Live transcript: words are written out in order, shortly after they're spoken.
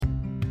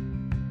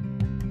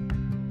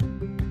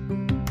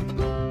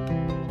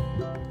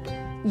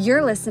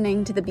You're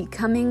listening to the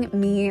Becoming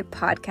Me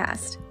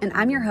podcast, and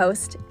I'm your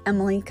host,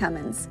 Emily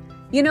Cummins.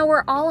 You know,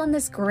 we're all on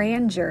this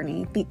grand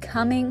journey,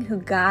 becoming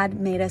who God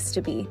made us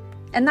to be.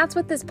 And that's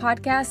what this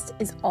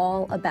podcast is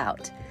all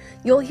about.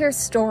 You'll hear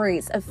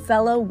stories of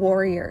fellow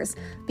warriors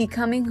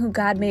becoming who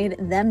God made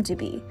them to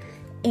be.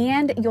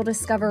 And you'll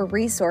discover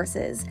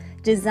resources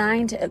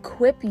designed to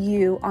equip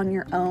you on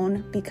your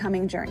own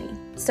becoming journey.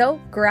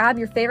 So grab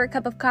your favorite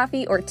cup of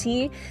coffee or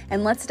tea,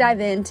 and let's dive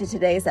into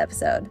today's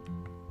episode.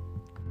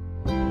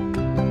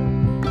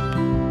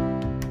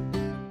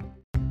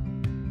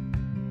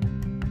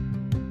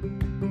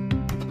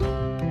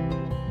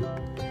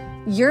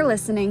 You're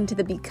listening to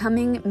the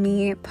Becoming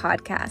Me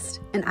podcast,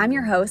 and I'm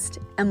your host,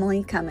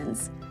 Emily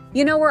Cummins.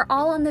 You know, we're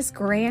all on this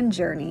grand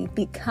journey,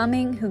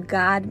 becoming who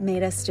God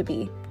made us to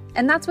be.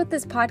 And that's what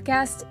this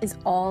podcast is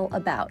all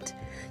about.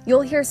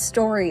 You'll hear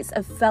stories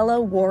of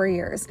fellow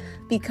warriors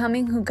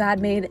becoming who God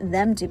made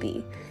them to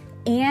be.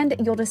 And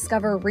you'll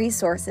discover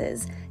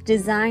resources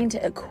designed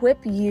to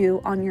equip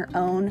you on your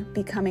own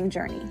becoming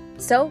journey.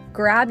 So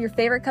grab your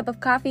favorite cup of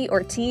coffee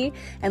or tea,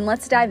 and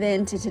let's dive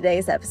into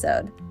today's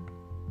episode.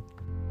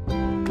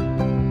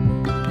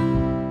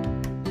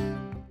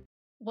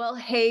 Well,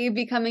 hey,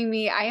 Becoming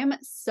Me. I am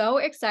so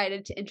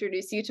excited to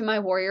introduce you to my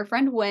warrior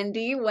friend,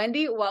 Wendy.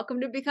 Wendy, welcome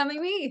to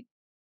Becoming Me.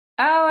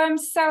 Oh, I'm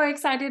so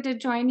excited to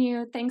join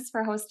you. Thanks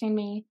for hosting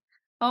me.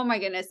 Oh my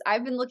goodness.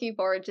 I've been looking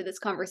forward to this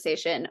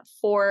conversation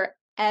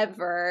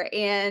forever.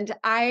 And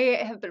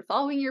I have been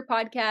following your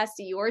podcast,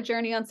 your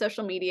journey on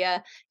social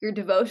media, your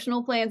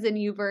devotional plans in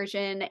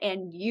YouVersion,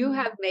 and you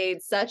have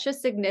made such a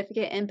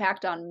significant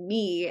impact on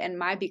me and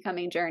my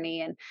becoming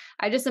journey. And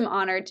I just am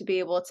honored to be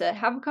able to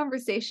have a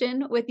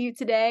conversation with you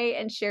today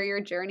and share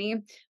your journey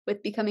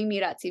with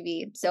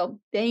becomingme.tv. So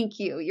thank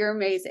you. You're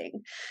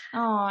amazing.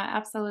 Oh,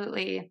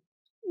 absolutely.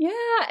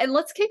 Yeah, and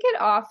let's kick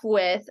it off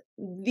with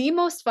the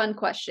most fun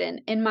question,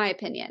 in my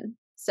opinion.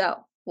 So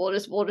we'll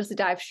just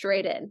dive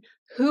straight in.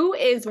 Who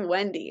is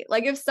Wendy?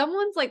 Like, if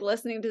someone's like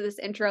listening to this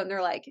intro and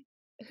they're like,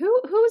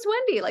 who's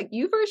Wendy? Like,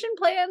 YouVersion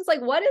plans?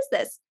 Like, what is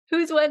this?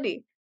 Who's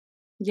Wendy?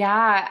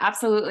 Yeah,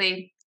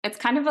 absolutely. It's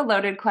kind of a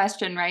loaded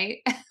question, right?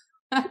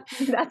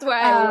 That's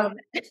why I love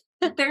it.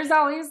 There's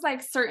always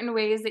like certain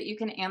ways that you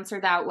can answer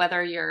that,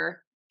 whether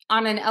you're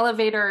on an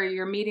elevator or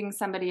you're meeting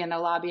somebody in the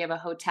lobby of a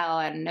hotel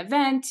at an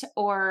event,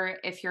 or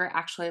if you're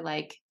actually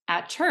like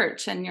at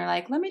church and you're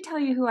like, let me tell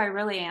you who I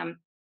really am.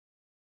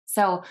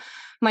 So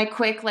my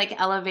quick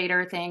like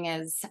elevator thing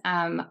is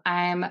I'm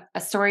a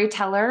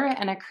storyteller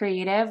and a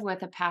creative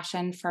with a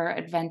passion for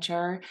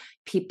adventure,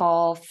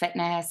 people,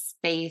 fitness,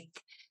 faith,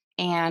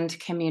 and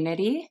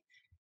community.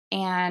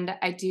 And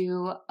I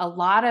do a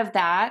lot of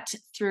that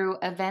through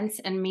events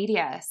and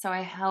media. So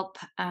I help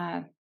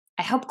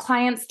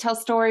clients tell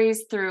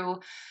stories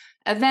through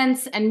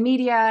events and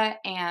media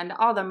and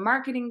all the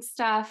marketing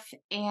stuff.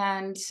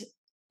 And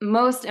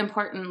most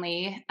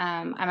importantly,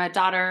 I'm a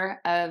daughter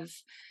of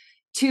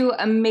two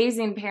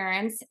amazing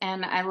parents,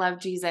 and I love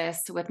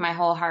Jesus with my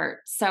whole heart.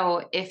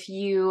 So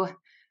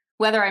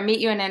whether I meet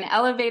you in an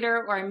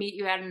elevator or I meet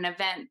you at an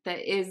event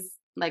that is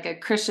like a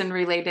Christian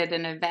related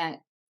an event,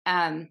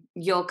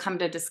 you'll come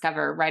to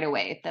discover right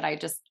away that I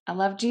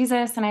love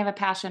Jesus and I have a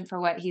passion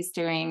for what he's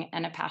doing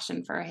and a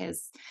passion for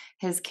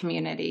his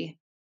community.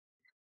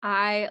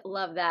 I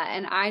love that.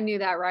 And I knew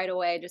that right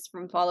away just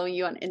from following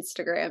you on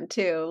Instagram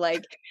too.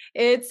 Like,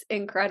 it's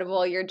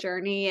incredible, your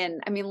journey.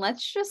 And I mean,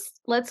 let's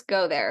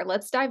go there.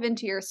 Let's dive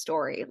into your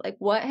story. Like,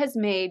 what has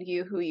made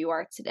you who you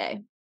are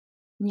today?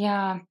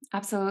 Yeah,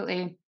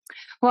 absolutely.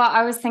 Well,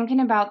 I was thinking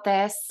about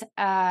this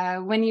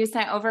when you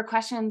sent over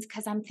questions,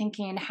 because I'm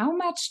thinking, how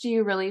much do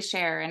you really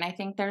share? And I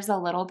think there's a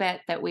little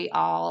bit that we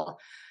all,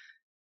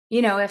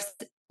 if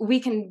we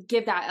can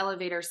give that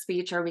elevator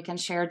speech or we can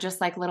share just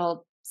like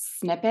little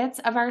snippets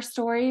of our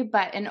story.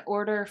 But in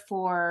order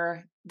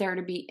for there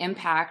to be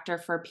impact or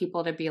for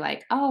people to be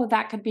like, oh,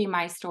 that could be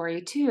my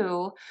story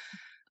too,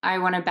 I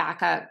want to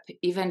back up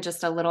even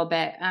just a little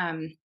bit.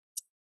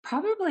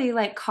 Probably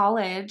like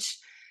college.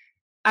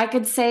 I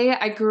could say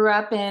I grew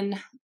up in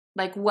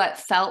like what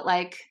felt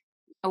like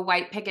a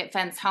white picket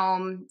fence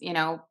home,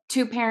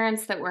 two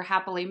parents that were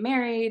happily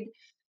married,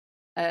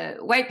 a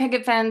white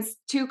picket fence,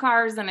 2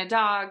 cars and a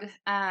dog.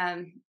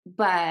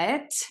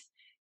 But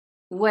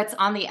what's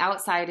on the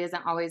outside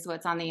isn't always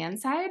what's on the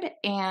inside.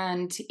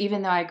 And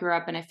even though I grew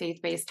up in a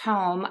faith-based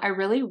home, I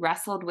really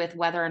wrestled with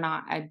whether or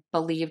not I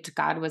believed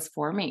God was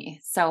for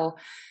me. So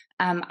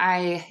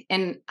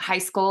in high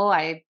school,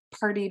 I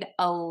partied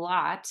a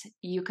lot.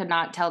 You could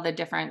not tell the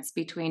difference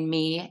between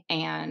me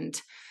and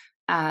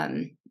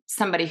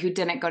somebody who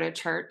didn't go to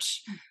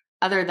church.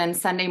 Other than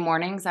Sunday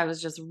mornings, I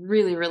was just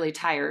really, really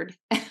tired.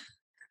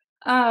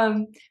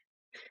 And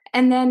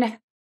then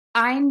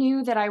I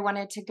knew that I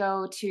wanted to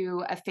go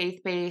to a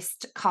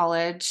faith-based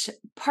college,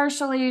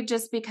 partially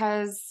just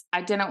because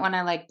I didn't want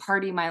to like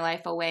party my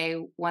life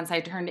away once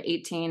I turned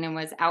 18 and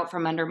was out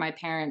from under my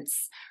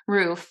parents'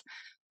 roof.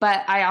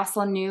 But I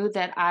also knew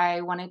that I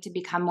wanted to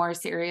become more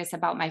serious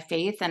about my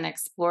faith and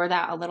explore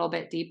that a little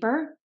bit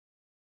deeper.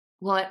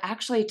 Well, it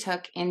actually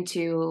took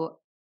into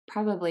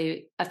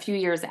probably a few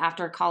years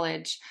after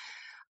college,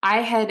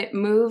 I had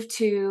moved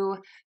to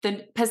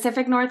the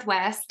Pacific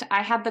Northwest.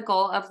 I had the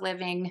goal of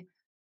living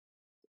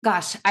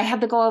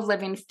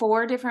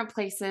 4 different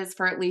places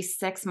for at least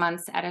 6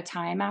 months at a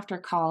time after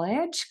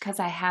college, because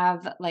I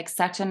have like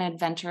such an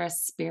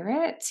adventurous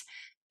spirit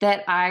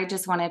that I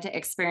just wanted to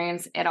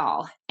experience it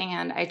all.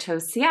 And I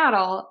chose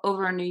Seattle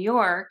over New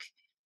York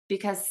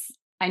because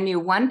I knew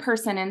one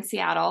person in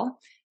Seattle,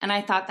 and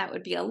I thought that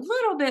would be a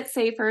little bit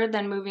safer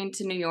than moving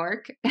to New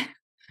York.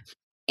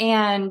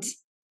 And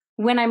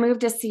when I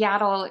moved to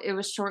Seattle, it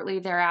was shortly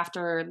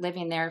thereafter,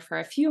 living there for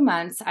a few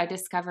months, I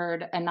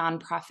discovered a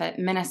nonprofit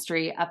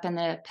ministry up in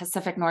the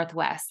Pacific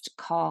Northwest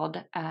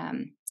called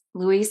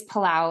Luis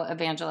Palau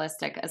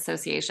Evangelistic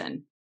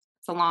Association.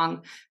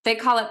 They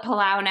call it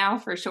Palau now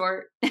for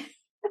short.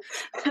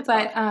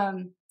 But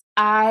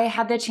I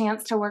had the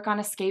chance to work on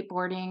a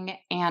skateboarding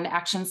and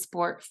action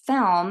sport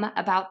film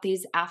about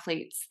these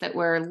athletes that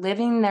were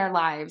living their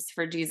lives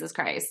for Jesus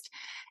Christ.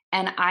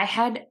 And I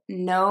had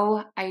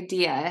no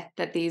idea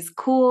that these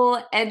cool,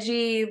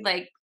 edgy,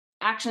 like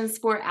action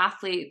sport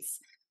athletes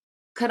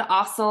could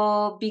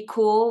also be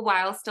cool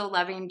while still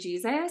loving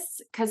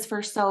Jesus. Because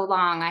for so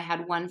long I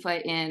had one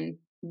foot in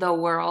the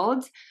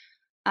world.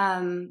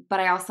 But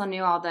I also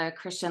knew all the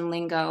Christian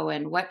lingo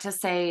and what to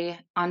say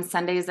on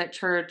Sundays at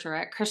church or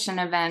at Christian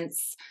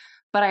events.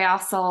 But I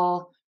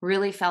also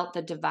really felt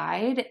the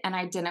divide, and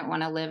I didn't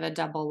want to live a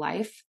double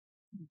life.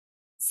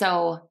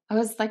 So I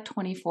was like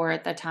 24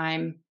 at the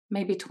time,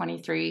 maybe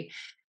 23.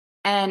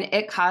 And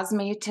it caused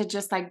me to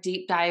just like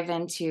deep dive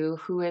into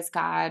who is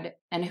God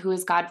and who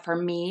is God for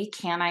me.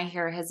 Can I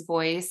hear his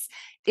voice?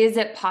 Is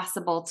it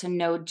possible to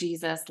know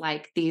Jesus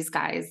like these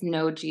guys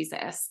know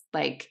Jesus?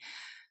 Like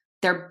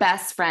their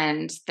best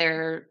friend,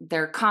 they're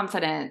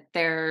confident,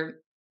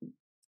 they're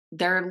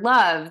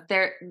love,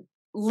 they're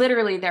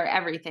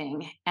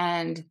everything.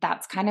 And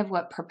that's kind of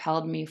what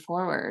propelled me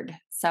forward.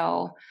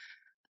 So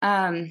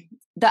the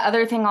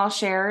other thing I'll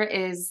share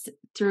is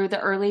through the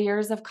early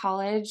years of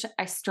college,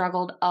 I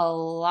struggled a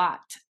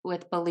lot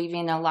with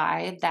believing a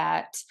lie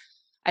that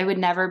I would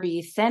never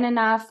be thin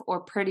enough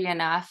or pretty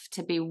enough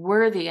to be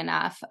worthy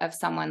enough of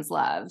someone's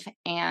love.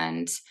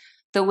 And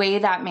the way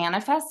that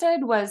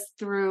manifested was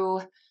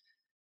through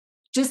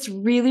just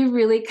really,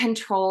 really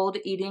controlled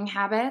eating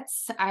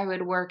habits. I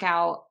would work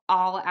out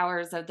all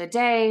hours of the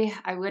day.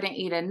 I wouldn't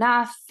eat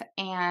enough.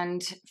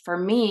 And for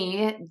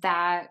me,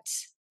 that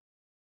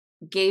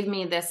gave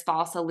me this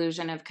false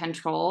illusion of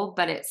control,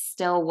 but it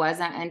still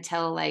wasn't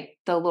until like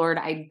the Lord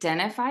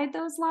identified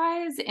those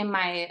lies in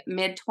my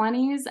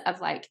mid-20s of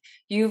like,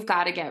 you've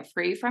got to get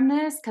free from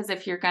this, because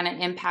if you're going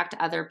to impact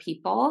other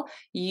people,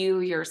 you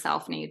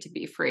yourself need to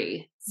be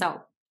free.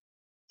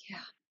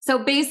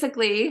 So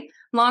basically,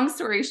 long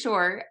story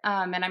short,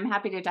 and I'm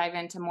happy to dive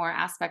into more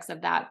aspects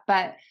of that,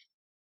 but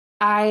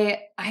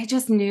I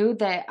just knew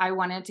that I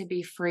wanted to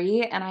be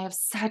free, and I have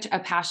such a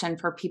passion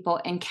for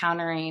people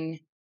encountering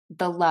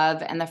the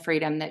love and the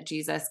freedom that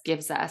Jesus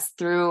gives us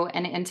through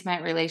an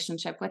intimate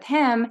relationship with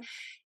him.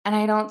 And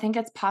I don't think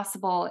it's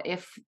possible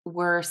if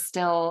we're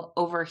still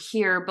over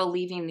here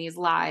believing these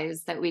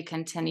lies that we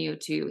continue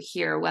to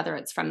hear, whether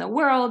it's from the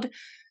world,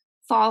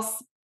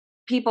 false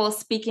people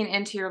speaking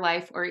into your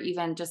life, or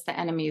even just the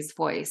enemy's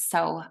voice.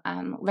 So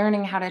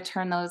learning how to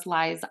turn those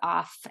lies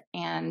off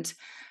and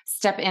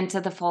step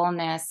into the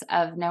fullness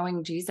of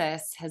knowing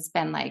Jesus has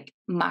been like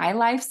my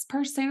life's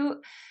pursuit.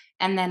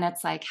 And then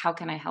it's like, how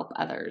can I help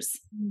others?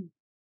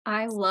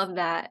 I love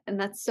that. And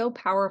that's so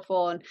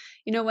powerful. And,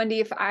 Wendy,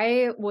 if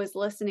I was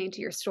listening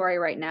to your story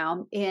right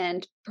now,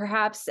 and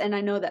perhaps, and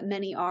I know that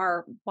many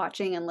are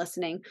watching and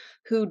listening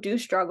who do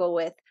struggle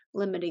with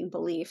limiting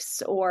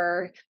beliefs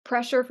or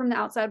pressure from the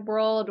outside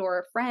world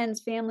or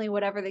friends, family,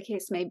 whatever the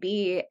case may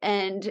be.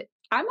 And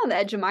I'm on the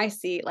edge of my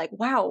seat, like,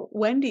 wow,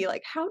 Wendy,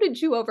 like, how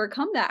did you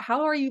overcome that?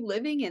 How are you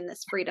living in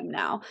this freedom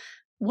now?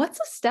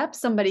 What's a step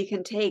somebody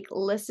can take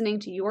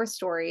listening to your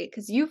story?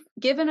 Because you've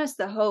given us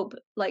the hope,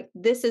 like,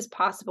 this is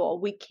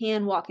possible. We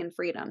can walk in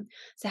freedom.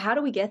 So how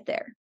do we get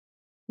there?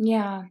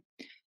 Yeah.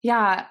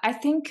 I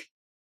think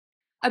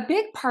a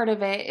big part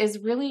of it is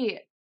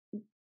really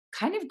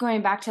kind of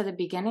going back to the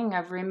beginning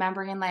of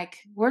remembering, like,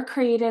 we're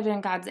created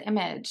in God's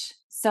image.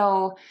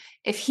 So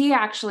if he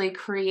actually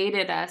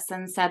created us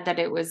and said that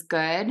it was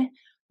good,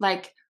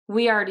 like,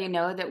 we already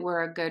know that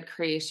we're a good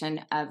creation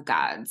of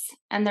God's,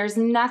 and there's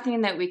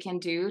nothing that we can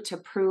do to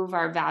prove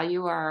our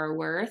value or our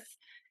worth.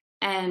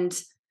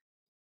 And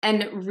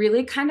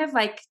really kind of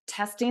like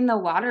testing the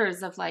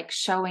waters of like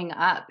showing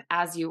up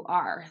as you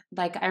are.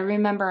 Like, I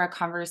remember a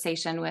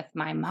conversation with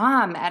my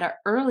mom at an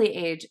early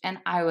age, and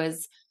I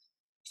was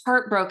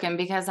heartbroken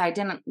because I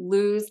didn't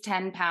lose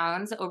 10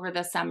 pounds over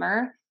the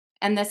summer.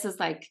 And this is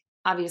like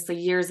obviously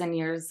years and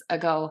years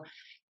ago.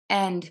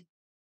 And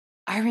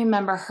I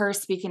remember her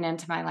speaking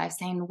into my life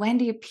saying,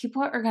 Wendy,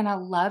 people are going to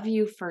love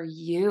you for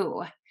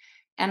you.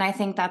 And I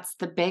think that's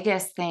the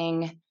biggest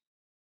thing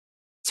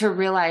to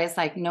realize,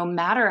 like, no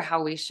matter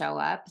how we show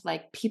up,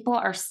 like, people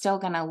are still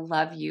going to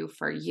love you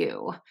for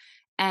you.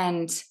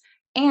 And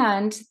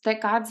and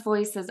that God's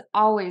voice is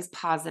always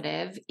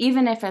positive,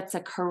 even if it's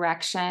a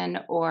correction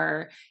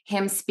or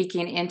him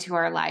speaking into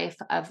our life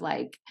of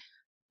like,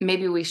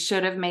 maybe we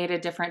should have made a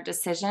different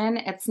decision.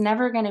 It's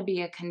never going to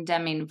be a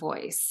condemning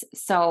voice.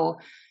 So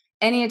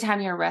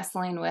anytime you're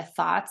wrestling with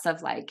thoughts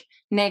of like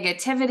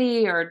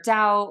negativity or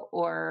doubt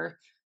or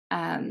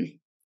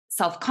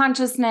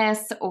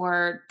self-consciousness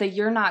or the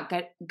you're not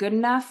good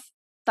enough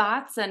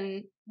thoughts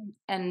and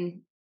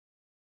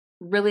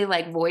really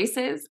like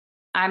voices,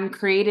 I'm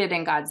created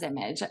in God's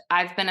image.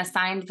 I've been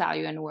assigned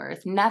value and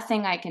worth.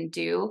 Nothing I can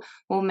do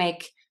will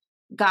make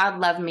God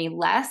love me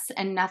less,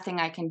 and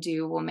nothing I can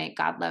do will make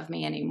God love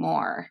me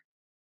anymore.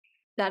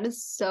 That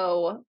is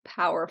so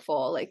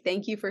powerful. Like,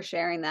 thank you for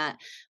sharing that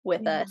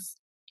with Yeah. us.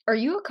 Are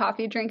you a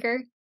coffee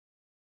drinker?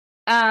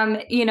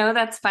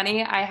 That's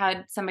funny. I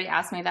had somebody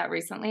ask me that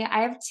recently.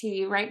 I have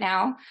tea right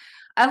now.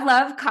 I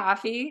love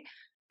coffee.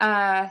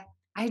 I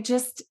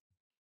just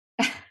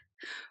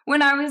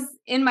when I was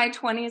in my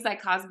 20s, I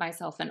caused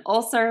myself an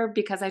ulcer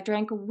because I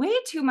drank way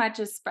too much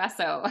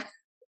espresso.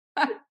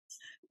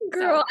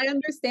 Girl, So, I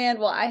understand.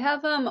 Well, I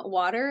have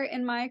water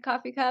in my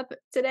coffee cup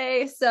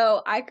today,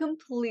 so I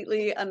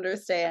completely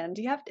understand.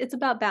 It's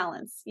about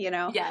balance, you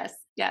know. yes,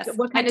 yes.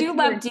 What I kind of do tea are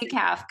love you drinking?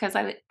 decaf because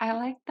I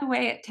like the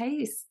way it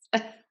tastes.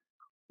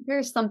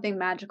 There's something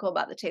magical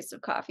about the taste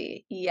of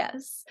coffee.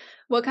 Yes.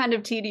 What kind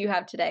of tea do you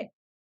have today?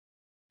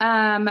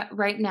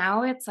 Right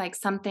now it's like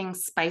something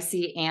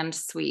spicy and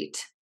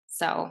sweet.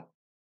 So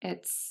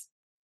it's,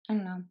 I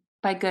don't know,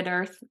 by Good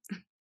Earth.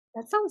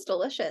 That sounds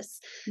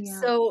delicious.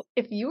 Yeah. So,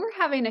 if you were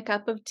having a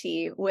cup of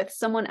tea with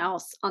someone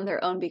else on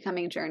their own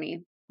becoming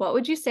journey, what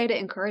would you say to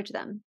encourage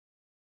them?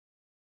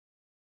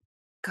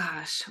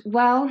 Gosh.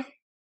 Well,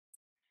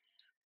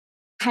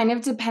 kind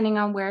of depending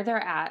on where they're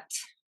at.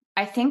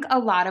 I think a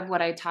lot of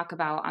what I talk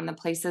about on the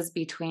places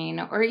between,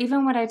 or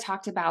even what I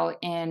talked about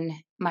in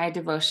my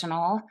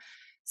devotional,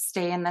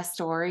 Stay in the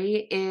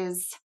Story,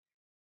 is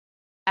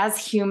as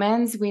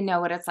humans, we know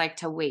what it's like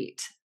to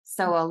wait.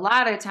 So a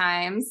lot of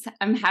times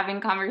I'm having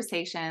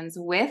conversations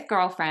with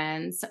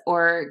girlfriends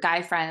or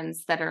guy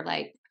friends that are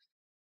like,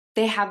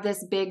 they have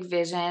this big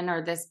vision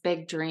or this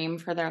big dream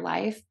for their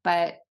life,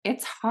 but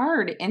it's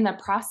hard in the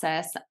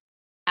process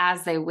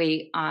as they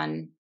wait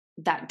on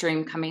that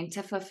dream coming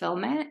to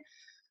fulfillment.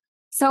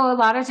 So a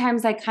lot of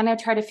times I kind of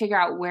try to figure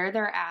out where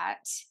they're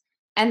at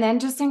and then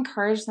just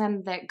encourage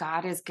them that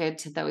God is good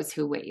to those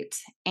who wait.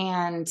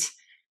 And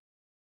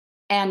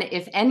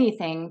if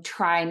anything,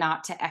 try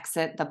not to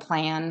exit the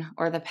plan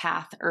or the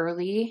path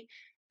early.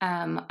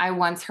 I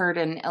once heard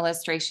an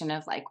illustration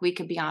of like we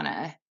could be on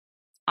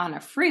a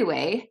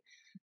freeway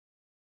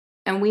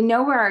and we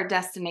know where our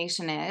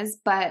destination is,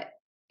 but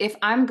if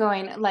I'm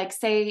going, like,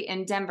 say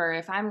in Denver,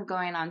 if I'm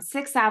going on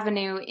 6th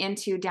Avenue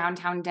into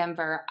downtown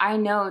Denver, I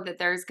know that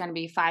there's going to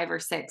be 5 or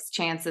 6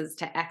 chances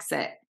to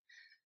exit.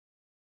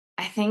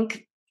 I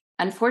think,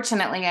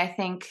 unfortunately, I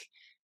think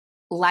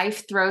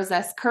life throws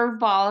us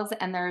curveballs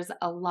and there's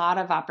a lot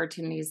of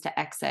opportunities to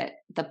exit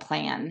the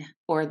plan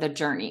or the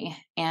journey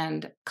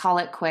and call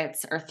it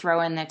quits or throw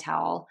in the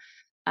towel.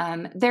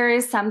 There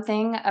is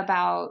something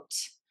about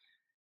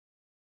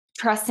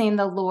trusting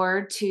the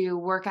Lord to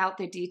work out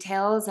the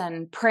details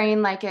and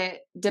praying like it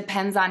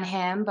depends on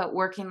Him, but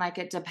working like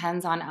it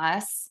depends on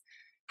us.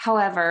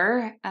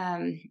 However,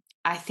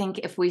 I think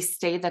if we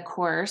stay the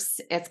course,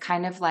 it's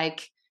kind of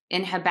like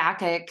in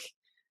Habakkuk,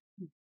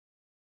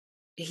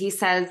 he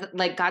says,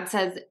 like God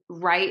says,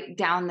 write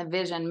down the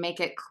vision, make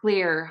it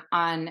clear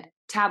on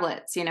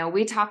tablets.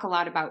 We talk a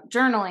lot about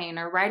journaling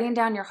or writing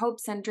down your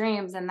hopes and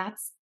dreams. And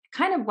that's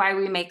kind of why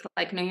we make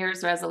like New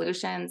Year's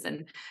resolutions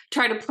and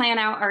try to plan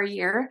out our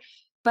year.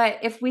 But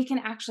if we can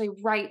actually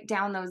write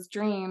down those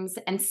dreams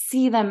and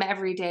see them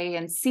every day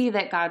and see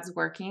that God's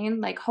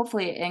working, like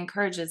hopefully it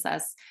encourages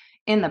us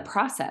in the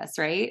process,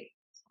 right?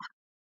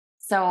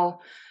 So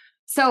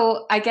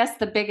I guess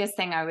the biggest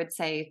thing I would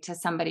say to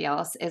somebody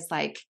else is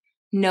like,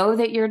 know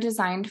that you're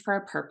designed for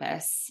a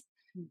purpose.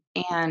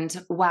 And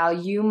while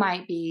you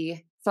might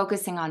be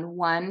focusing on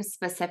one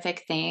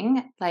specific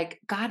thing,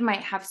 like God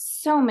might have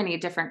so many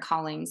different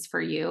callings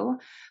for you.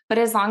 But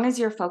as long as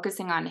you're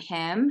focusing on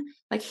Him,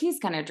 like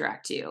He's going to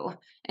direct you.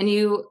 And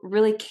you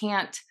really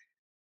can't,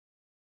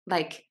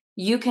 like,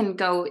 you can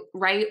go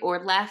right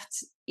or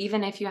left,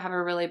 even if you have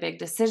a really big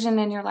decision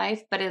in your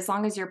life. But as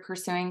long as you're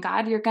pursuing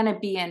God, you're going to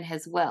be in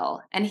His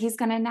will and He's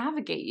going to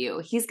navigate you,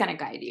 He's going to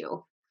guide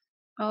you.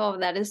 Oh,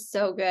 that is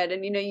so good.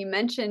 And you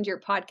mentioned your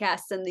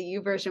podcast and the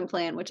YouVersion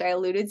plan, which I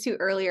alluded to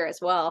earlier as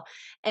well.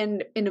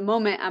 And in a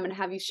moment, I'm going to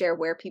have you share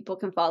where people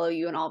can follow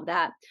you and all of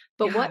that.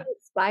 But Yeah.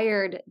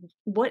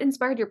 what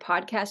inspired your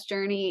podcast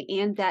journey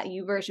and that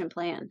YouVersion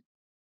plan?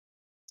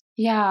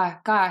 Yeah.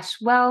 Gosh.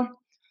 Well,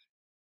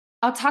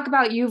 I'll talk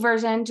about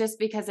YouVersion just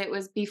because it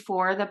was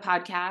before the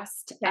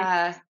podcast.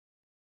 Okay.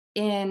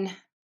 In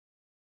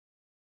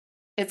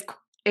it's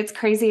it's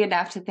crazy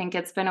enough to think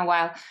it's been a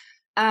while.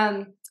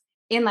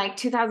 In like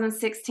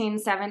 2016,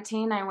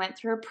 17, I went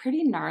through a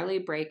pretty gnarly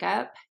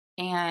breakup,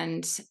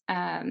 and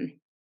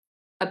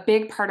a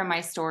big part of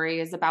my story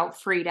is about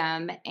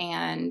freedom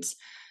and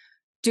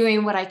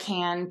doing what I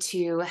can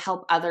to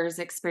help others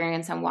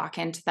experience and walk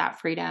into that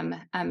freedom.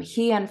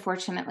 He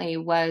unfortunately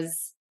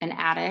was an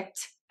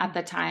addict at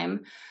the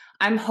time.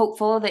 I'm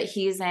hopeful that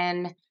he's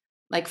in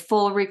like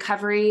full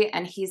recovery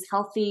and he's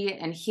healthy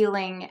and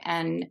healing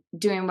and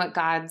doing what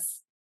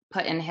God's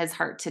put in his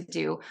heart to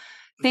do.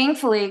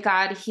 Thankfully,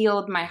 God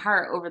healed my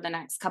heart over the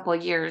next couple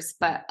of years,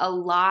 but a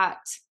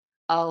lot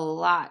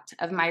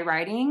of my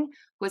writing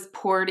was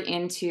poured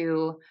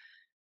into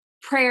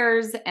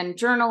prayers and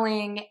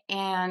journaling.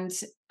 And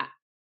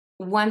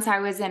once I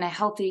was in a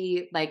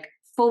healthy, like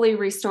fully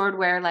restored,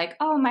 where like,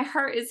 oh, my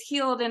heart is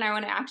healed and I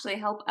want to actually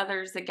help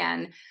others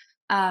again,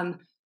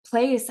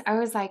 place, I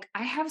was like,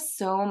 I have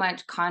so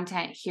much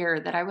content here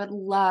that I would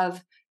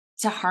love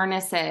to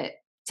harness it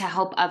to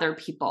help other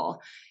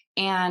people.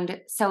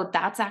 And so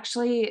that's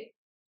actually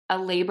a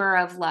labor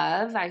of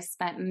love. I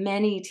spent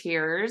many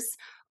tears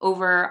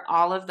over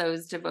all of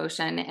those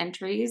devotion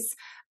entries,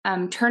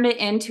 turned it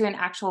into an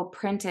actual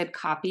printed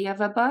copy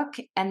of a book.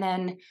 And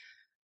then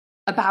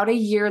about a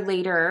year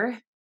later,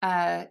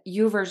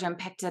 YouVersion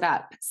picked it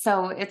up.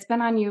 So it's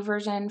been on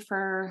YouVersion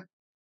for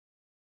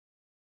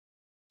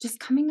just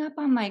coming up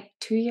on like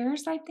 2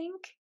 years, I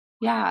think.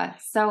 Yeah.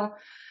 So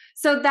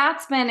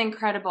that's been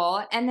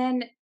incredible. And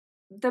then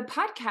the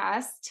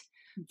podcast,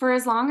 for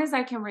as long as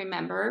I can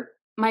remember,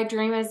 my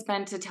dream has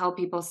been to tell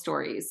people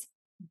stories.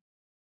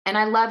 And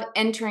I love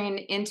entering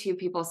into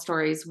people's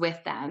stories with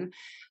them.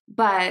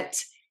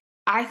 But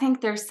I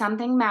think there's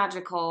something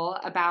magical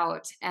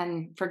about,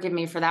 and forgive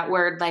me for that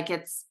word, like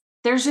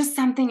there's just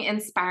something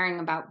inspiring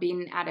about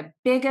being at a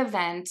big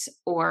event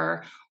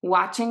or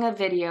watching a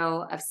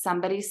video of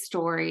somebody's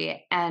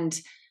story, and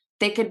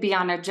they could be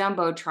on a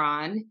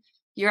Jumbotron.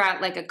 You're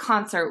at like a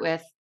concert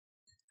with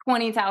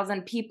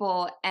 20,000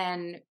 people,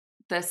 and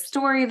the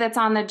story that's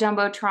on the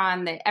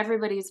Jumbotron that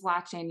everybody's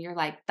watching, you're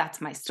like,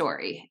 that's my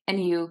story.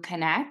 And you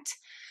connect.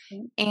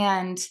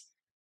 And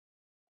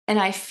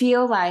I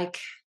feel like,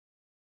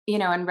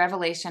 in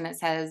Revelation, it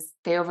says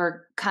they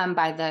overcome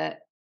by the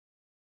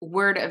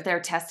word of their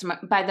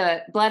testimony, by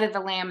the blood of the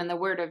Lamb and the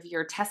word of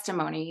your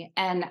testimony.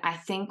 And I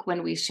think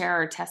when we share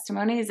our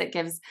testimonies, it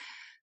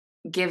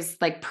gives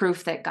like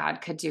proof that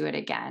God could do it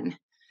again.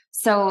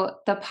 So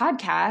the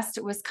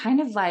podcast was kind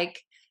of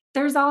like,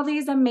 there's all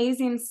these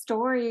amazing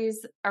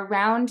stories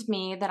around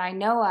me that I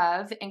know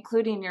of,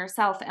 including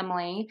yourself,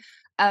 Emily,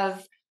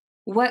 of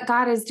what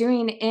God is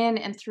doing in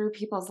and through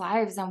people's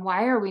lives. And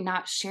why are we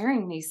not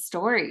sharing these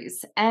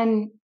stories?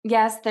 And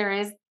yes, there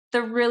is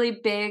the really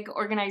big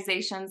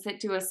organizations that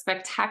do a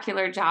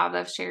spectacular job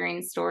of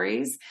sharing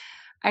stories.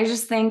 I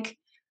just think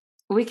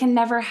we can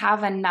never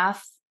have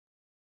enough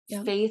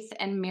faith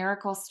and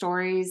miracle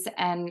stories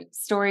and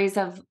stories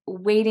of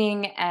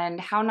waiting and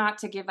how not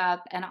to give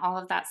up and all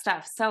of that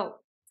stuff. So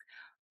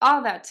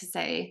all that to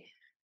say,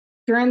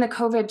 during the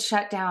COVID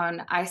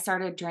shutdown, I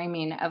started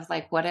dreaming of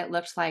like what it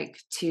looked like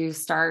to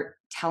start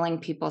telling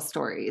people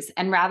stories.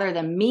 And rather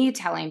than me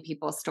telling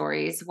people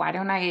stories, why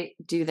don't I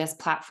do this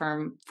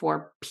platform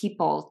for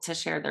people to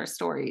share their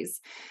stories?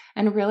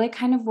 And really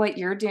kind of what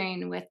you're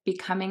doing with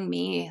Becoming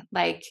Me,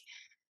 like,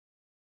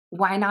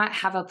 why not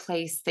have a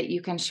place that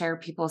you can share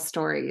people's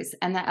stories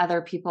and that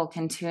other people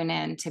can tune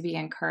in to be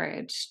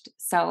encouraged?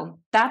 So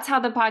that's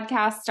how the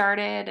podcast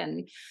started.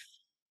 And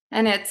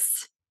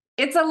it's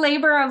a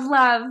labor of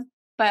love,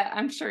 but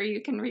I'm sure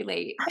you can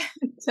relate.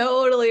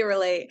 Totally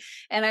relate.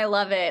 And I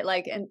love it.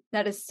 Like, and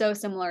that is so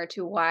similar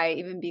to why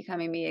even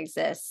Becoming Me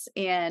exists.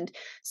 And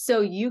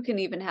so you can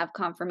even have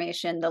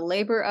confirmation. The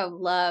labor of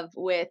love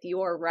with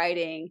your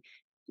writing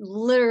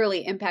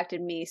literally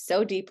impacted me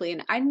so deeply.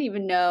 And I didn't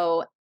even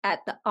know at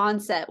the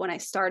onset when I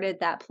started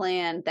that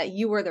plan that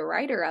you were the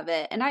writer of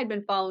it. And I'd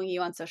been following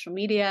you on social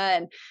media.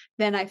 And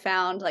then I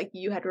found like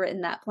you had written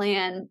that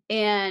plan.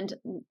 And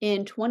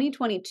in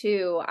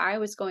 2022, I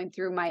was going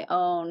through my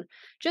own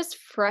just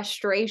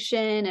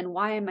frustration and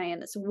why am I in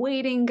this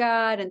waiting,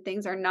 God? And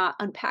things are not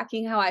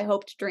unpacking how I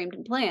hoped, dreamed,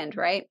 and planned,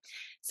 right?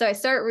 So I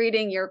start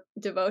reading your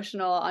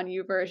devotional on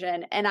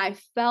YouVersion, and I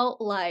felt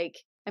like,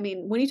 I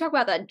mean, when you talk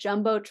about that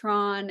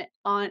Jumbotron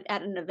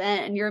at an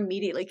event and you're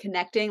immediately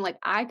connecting, like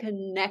I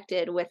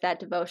connected with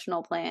that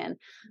devotional plan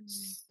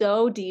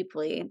so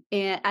deeply,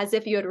 and as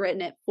if you had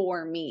written it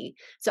for me.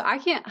 So I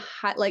can't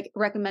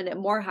recommend it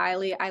more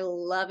highly. I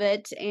love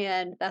it.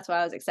 And that's why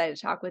I was excited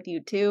to talk with you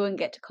too and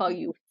get to call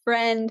you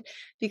friend,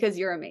 because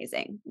you're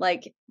amazing.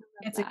 Like,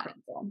 it's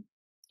incredible.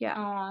 Yeah.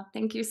 Oh,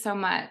 thank you so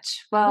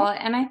much. Well,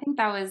 and I think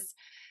that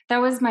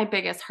was my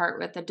biggest heart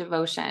with the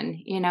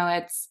devotion.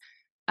 It's,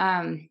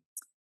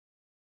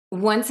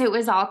 once it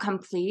was all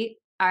complete,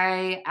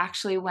 I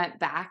actually went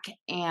back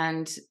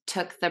and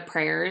took the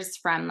prayers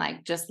from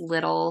like just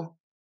little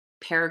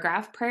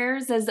paragraph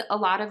prayers, as a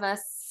lot of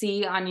us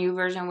see on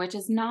YouVersion, which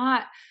is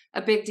not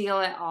a big deal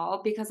at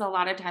all, because a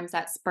lot of times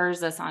that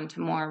spurs us on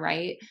to more,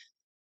 right?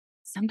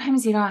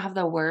 Sometimes you don't have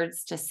the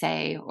words to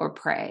say or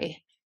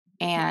pray.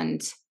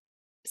 And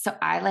so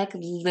I like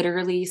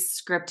literally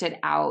scripted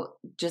out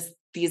just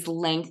these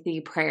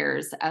lengthy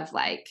prayers of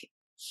like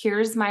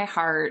here's my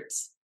heart.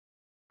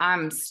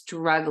 I'm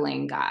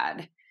struggling,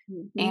 God.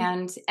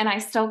 And I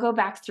still go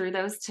back through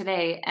those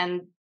today.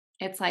 And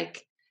it's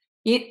like,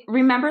 you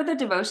remember the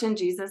devotion,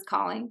 Jesus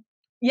Calling?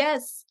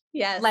 Yes.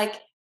 Yes. Like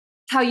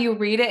how you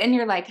read it and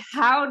you're like,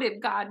 how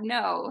did God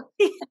know?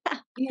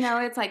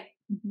 It's like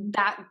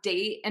that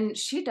date. And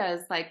she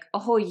does like a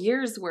whole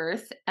year's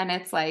worth. And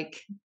it's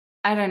like,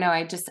 I don't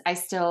know. I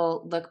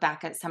still look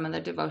back at some of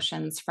the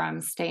devotions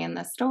from Stay in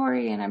the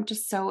Story. And I'm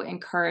just so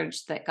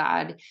encouraged that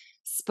God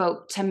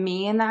spoke to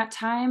me in that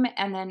time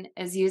and then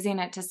is using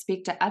it to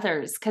speak to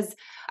others. Cause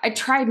I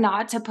tried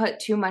not to put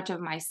too much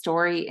of my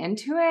story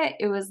into it.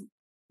 It was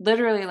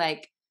literally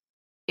like,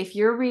 if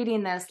you're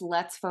reading this,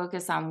 let's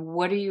focus on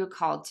what are you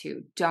called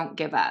to? Don't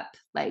give up.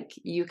 Like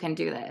you can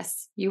do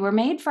this. You were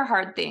made for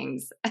hard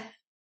things.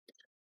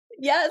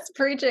 Yes,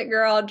 preach it,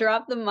 girl.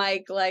 Drop the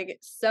mic. Like,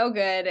 so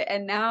good.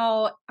 And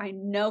now I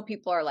know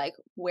people are like,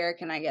 where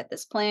can I get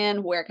this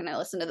plan? Where can I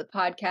listen to the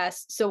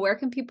podcast? So where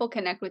can people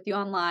connect with you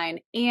online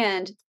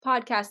and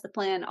podcast, the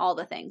plan, all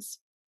the things?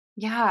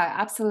 Yeah,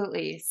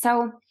 absolutely.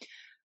 So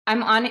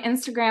I'm on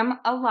Instagram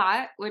a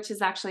lot, which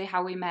is actually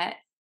how we met.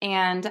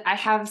 And I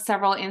have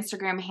several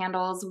Instagram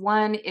handles.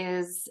 One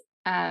is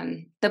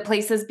the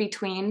places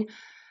between.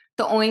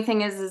 The only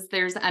thing is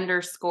there's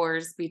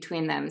underscores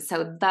between them.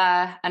 So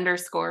the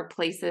underscore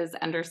places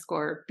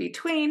underscore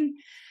between.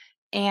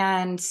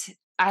 And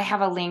I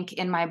have a link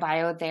in my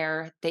bio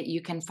there that you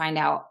can find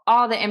out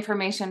all the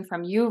information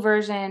from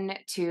YouVersion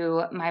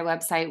to my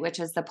website, which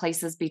is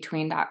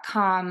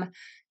theplacesbetween.com.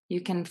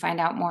 You can find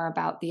out more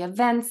about the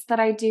events that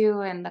I do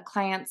and the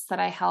clients that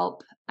I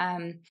help.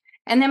 And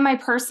then my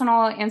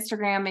personal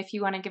Instagram, if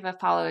you want to give a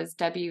follow, is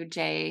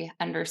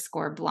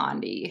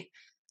WJ_Blondie.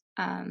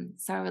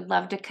 So I would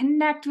love to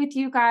connect with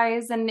you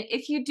guys. And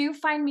if you do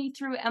find me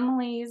through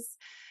Emily's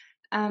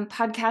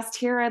podcast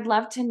here, I'd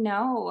love to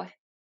know.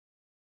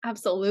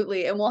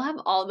 Absolutely. And we'll have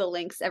all the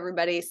links,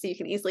 everybody, so you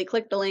can easily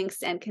click the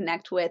links and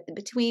connect with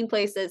Between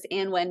Places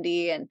and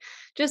Wendy. And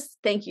just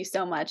thank you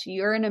so much.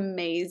 You're an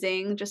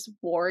amazing just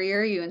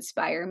warrior. You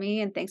inspire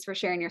me. And thanks for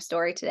sharing your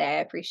story today.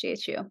 I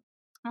appreciate you.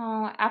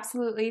 Oh,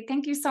 absolutely.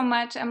 Thank you so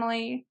much,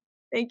 Emily.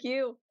 Thank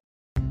you.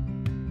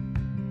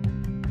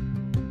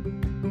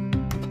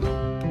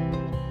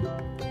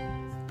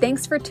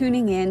 Thanks for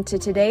tuning in to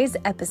today's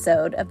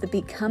episode of the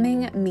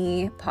Becoming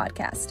Me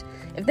podcast.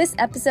 If this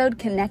episode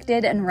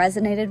connected and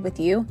resonated with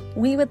you,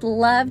 we would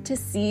love to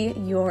see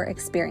your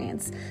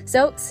experience.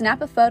 So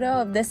snap a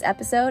photo of this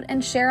episode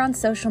and share on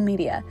social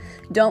media.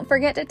 Don't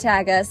forget to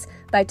tag us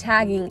by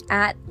tagging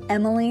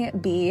 @Emily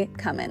B.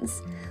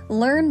 Cummins.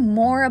 Learn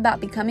more about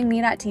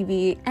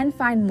becomingme.tv and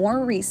find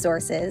more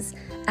resources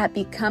at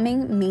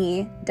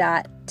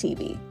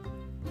becomingme.tv.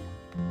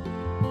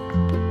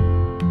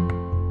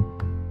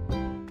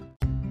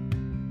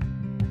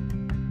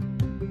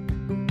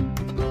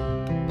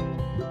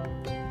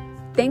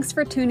 Thanks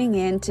for tuning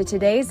in to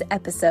today's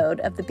episode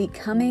of the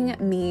Becoming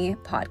Me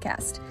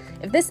podcast.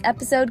 If this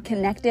episode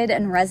connected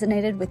and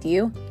resonated with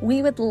you,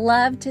 we would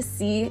love to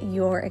see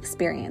your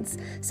experience.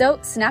 So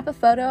snap a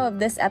photo of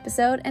this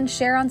episode and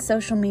share on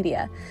social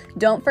media.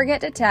 Don't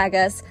forget to tag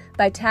us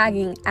by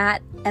tagging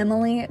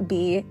 @Emily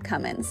B.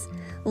 Cummins.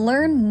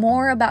 Learn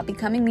more about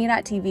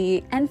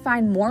becomingme.tv and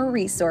find more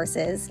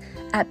resources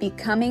at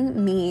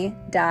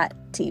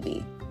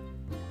becomingme.tv.